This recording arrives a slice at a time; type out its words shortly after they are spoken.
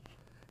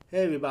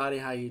Hey everybody,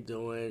 how you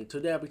doing?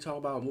 Today I'll be talking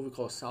about a movie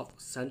called South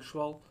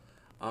Central.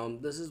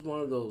 This is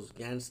one of those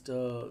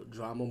gangster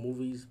drama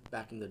movies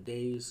back in the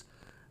days,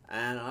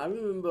 and I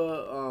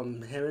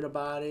remember hearing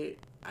about it.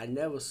 I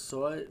never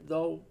saw it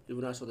though,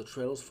 even though I saw the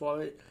trailers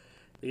for it,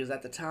 because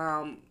at the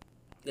time,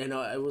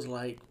 it was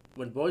like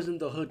when Boys in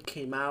the Hood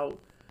came out.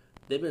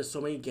 There've been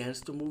so many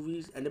gangster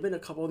movies, and there've been a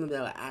couple of them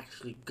that are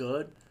actually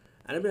good,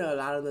 and there've been a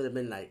lot of them that have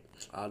been like,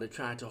 they're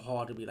trying too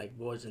hard to be like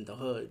Boys in the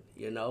Hood.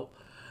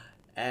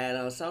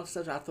 And South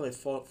Central, I thought it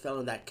fell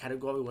in that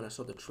category when I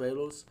saw the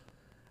trailers.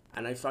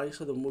 And I finally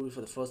saw the movie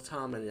for the first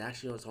time, and it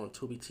actually was on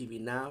Tubi TV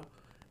now.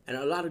 And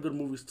a lot of good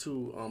movies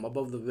too.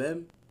 Above the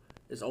Rim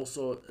is on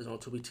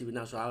Tubi TV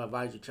now, so I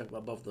advise you check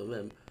Above the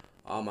Rim.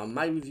 I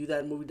might review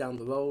that movie down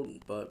the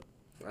road, but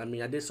I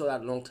mean, I did saw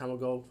that a long time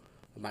ago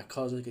with my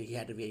cousin because he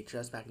had the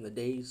VHS back in the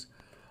days.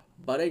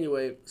 But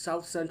anyway,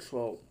 South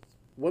Central,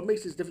 what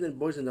makes this different than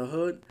Boys in the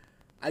Hood?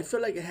 I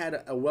feel like it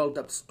had a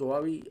well-up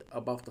story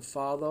about the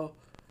father,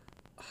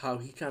 how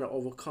he kind of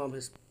overcome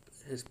his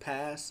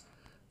past,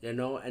 and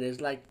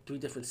it's like three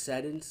different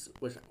settings,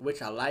 which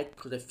I like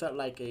because it felt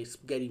like a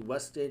spaghetti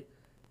western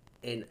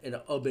in an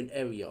urban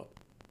area,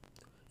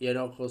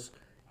 because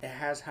it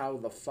has how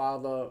the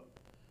father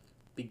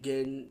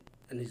begin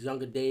in his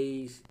younger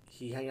days.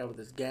 He hang out with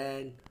his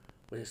gang,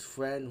 with his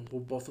friend, who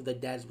both of their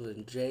dads was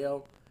in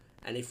jail,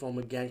 and they form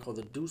a gang called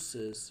the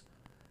Deuces,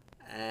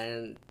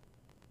 and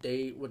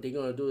they're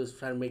gonna do is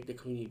try to make the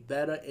community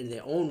better in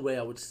their own way,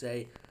 I would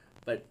say,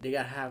 but they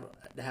have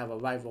a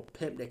rival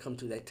pimp that come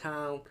to their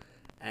town,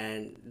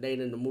 and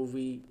later in the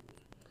movie,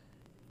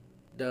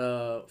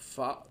 the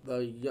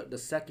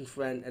second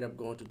friend ended up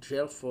going to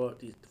jail for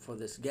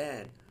this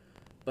gang,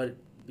 but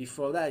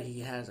before that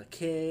he has a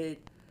kid,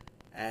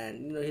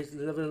 and he's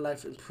living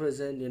life in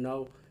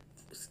prison,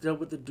 still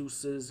with the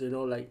Deuces,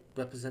 like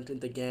representing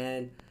the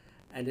gang,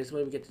 and this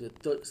way we get to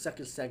the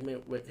second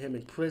segment with him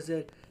in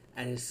prison,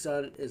 and his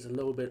son is a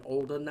little bit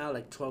older now,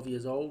 like 12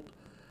 years old,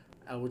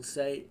 I would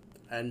say.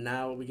 And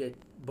now we get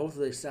both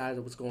of their sides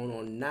of what's going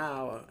on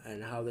now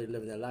and how they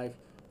live their life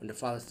when the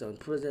father's still in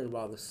prison,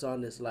 while the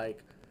son is like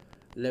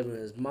living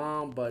with his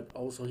mom, but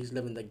also he's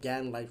living the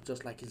gang life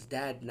just like his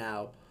dad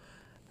now.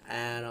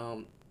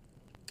 And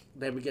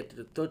then we get to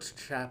the third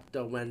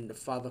chapter when the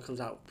father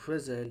comes out of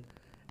prison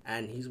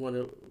and he's want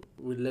to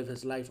relive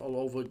his life all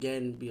over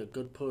again, be a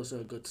good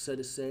person, a good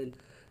citizen.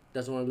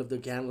 Doesn't want to live the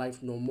gang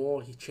life no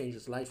more. He changed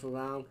his life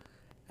around,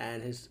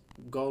 and his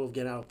goal of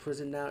getting out of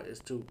prison now is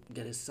to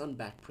get his son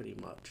back, pretty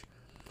much.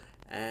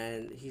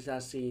 And he's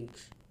not seeing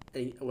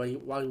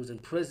while he was in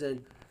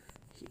prison,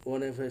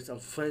 one of his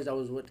friends that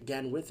was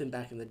again with him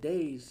back in the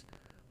days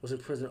was in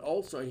prison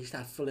also, and he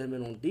started filling him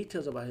in on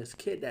details about his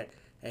kid that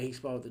hey, he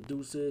spotted the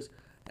Deuces,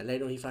 and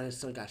later on he found his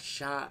son got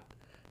shot,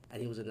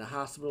 and he was in the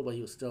hospital, but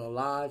he was still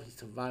alive. He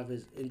survived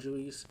his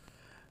injuries,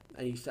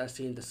 and you start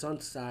seeing the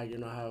son's side.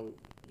 How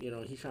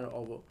he's trying to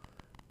over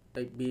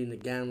like being the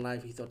gang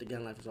life. He thought the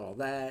gang life was all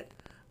that.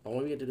 But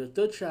when we get to the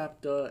third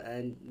chapter,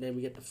 and then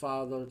we get the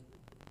father,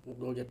 we'll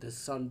go get his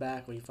son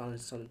back when he found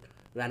his son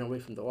ran away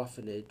from the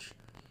orphanage.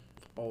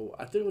 Oh,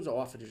 I think it was an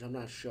orphanage. I'm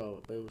not sure,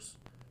 but it was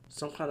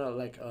some kind of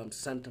like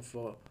center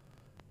for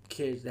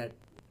kids that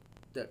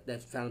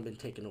family been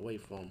taken away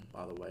from.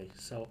 By the way,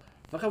 so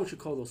I forgot what you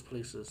call those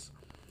places,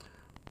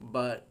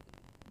 but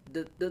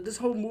this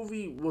whole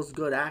movie was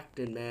good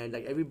acting, man.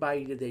 Like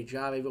everybody did their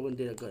job. Everyone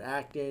did a good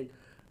acting.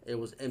 It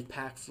was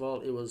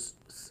impactful. It was.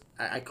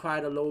 I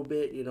cried a little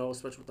bit,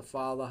 especially with the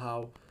father,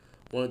 how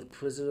one of the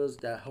prisoners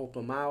that helped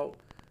him out,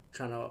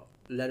 trying to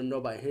let him know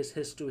about his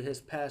history,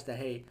 his past, that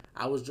hey,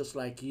 I was just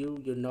like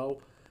you,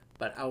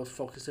 but I was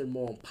focusing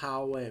more on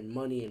power and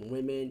money and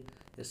women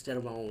instead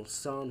of my own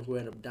son who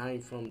ended up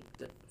dying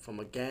from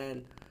a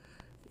gang,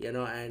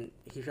 and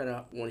he tried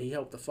to when he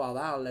helped the father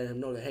out, let him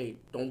know that hey,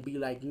 don't be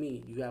like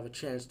me. You have a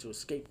chance to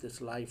escape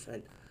this life,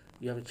 and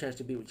you have a chance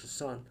to be with your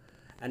son.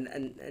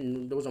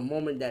 And there was a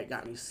moment that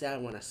got me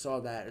sad when I saw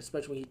that,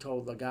 especially when he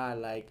told the guy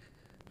like,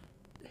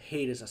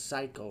 hate is a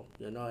cycle,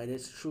 and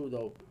it's true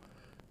though.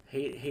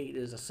 Hate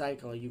is a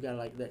cycle, and you gotta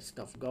like let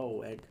stuff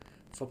go. And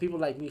for people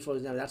like me, for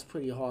example, that's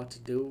pretty hard to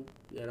do.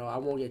 I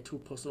won't get too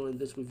personal in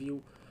this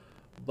review,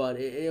 but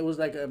it was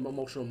like an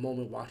emotional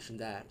moment watching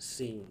that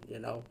scene.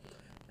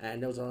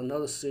 And there was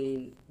another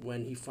scene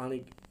when he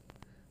finally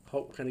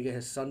trying to get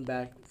his son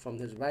back from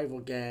his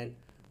rival gang,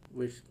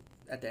 which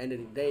at the end of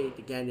the day,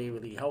 the gang didn't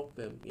really help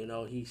him.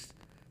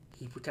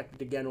 He protected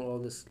the gang all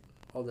this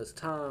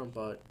time,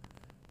 but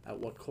at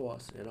what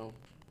cost?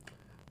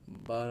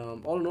 But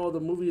all in all,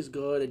 the movie is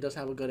good. It does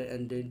have a good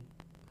ending,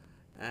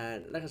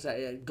 and like I said,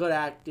 yeah, good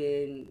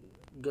acting,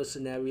 good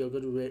scenario,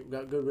 good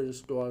written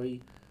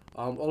story.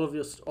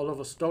 Oliver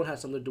Stone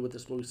has something to do with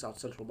this movie, South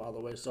Central, by the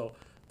way. So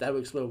that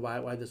would explain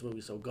why this movie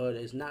is so good.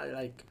 It's not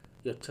like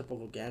your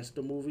typical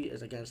gangster movie.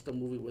 It's a gangster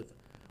movie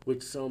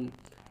with some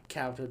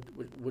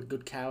with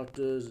good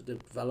characters,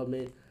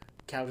 development,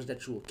 characters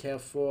that you will care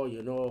for, or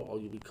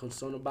you'll be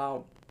concerned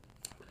about.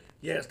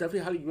 Yeah, it's definitely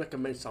highly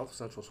recommend South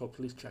Central. So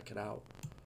please check it out.